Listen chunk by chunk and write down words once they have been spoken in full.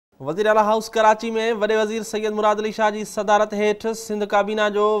वज़ीर आला हाउस कराची में वॾे वज़ीर सैयद मुराद अली शाह जी सदारत हेठ सिंध काबीना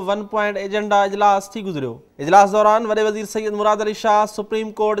जो 1 पॉइंट एजेंडा इजलास थी गुज़रियो। इजलास दौरान वॾे वज़ीर सैयद मुराद अली शाह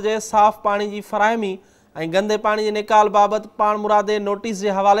सुप्रीम कोर्ट जे साफ़ पाणी जी फराहमी ऐं गंदे पाणी जे निकाल बाबति पाण मुरादे नोटिस जे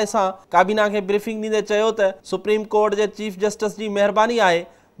हवाले सां काबीना खे ब्रीफिंग ॾींदे चयो त सुप्रीम कोर्ट जे चीफ जस्टिस जी महिरबानी आहे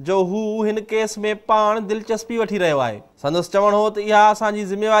जो हू हिन केस में पाण दिलचस्पी वठी रहियो आहे। संदसि चवण हो त इहा असांजी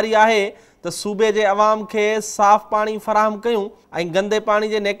ज़िम्मेवारी आहे त सूबे जे अवाम खे साफ़ पाणी फराहम कयूं ऐं गंदे पाणी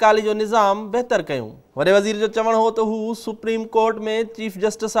जे निकाली जो निज़ाम बहितर कयूं। वॾे वज़ीर जो चवण हो त हू सुप्रीम कोर्ट में चीफ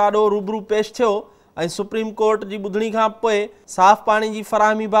जस्टिस आॾो रूबरू पेश थियो ऐं सुप्रीम कोर्ट जी ॿुधणी खां पोइ साफ़ पाणी जी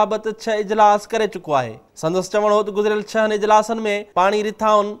फराहमी बाबति 6 इजलास करे चुको आहे। संदसि चवण हो त गुज़िरियल 6 इजलासनि में पाणी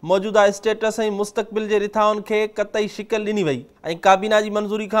रिथाउनि मौजूदा स्टेटस ऐं मुस्तक़बिल जे रिथाउनि खे कतई शिकल ॾिनी वई ऐं काबीना जी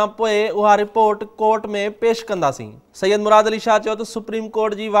मंज़ूरी खां पोइ उहा रिपोर्ट कोर्ट में पेश कंदासीं। सैयद मुराद अली शाह चयो त सुप्रीम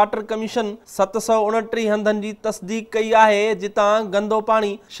कोर्ट जी वाटर कमीशन 729 हंधनि जी तस्दीक कई आहे जितां गंदो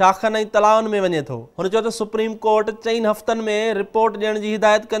पाणी शाखनि ऐं तलाउनि में वञे थो। हुन चयो त सुप्रीम कोर्ट 4 हफ़्तनि में रिपोर्ट ॾियण जी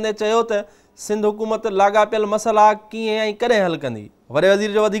हिदायत कंदे चयो त सिंध हुकूमत लाॻापियल मसइला कीअं ऐं कॾहिं हल कंदी। वॾे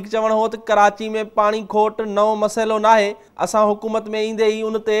वज़ीर जो वधीक चवण हो त कराची में पाणी खोट नओं मसइलो नाहे, असां हुकूमत में ईंदे ई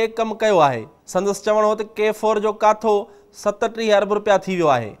उन ते कमु कयो आहे। संदसि चवण हो त K4 जो काथो 37 अरब रुपया थी वियो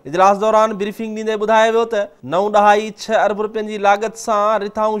आहे। इजलास दौरान ब्रीफिंग ॾींदे ॿुधायो वियो त 9.6 अरब रुपयनि जी लागत सां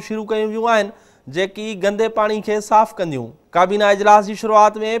रिथाऊं शुरू कयूं वियूं आहिनि जेकी गंदे पाणी खे साफ़ कंदियूं। काबीना इजलास जी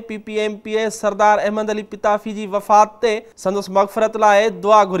शुरूआत में PPMPA सरदार अहमद अली पिताफ़ी जी वफ़ात ते संदसि मग़फ़रत लाइ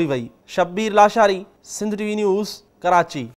दुआ घुरी वई। Shabbir Lashari, Sindh TV news, Karachi.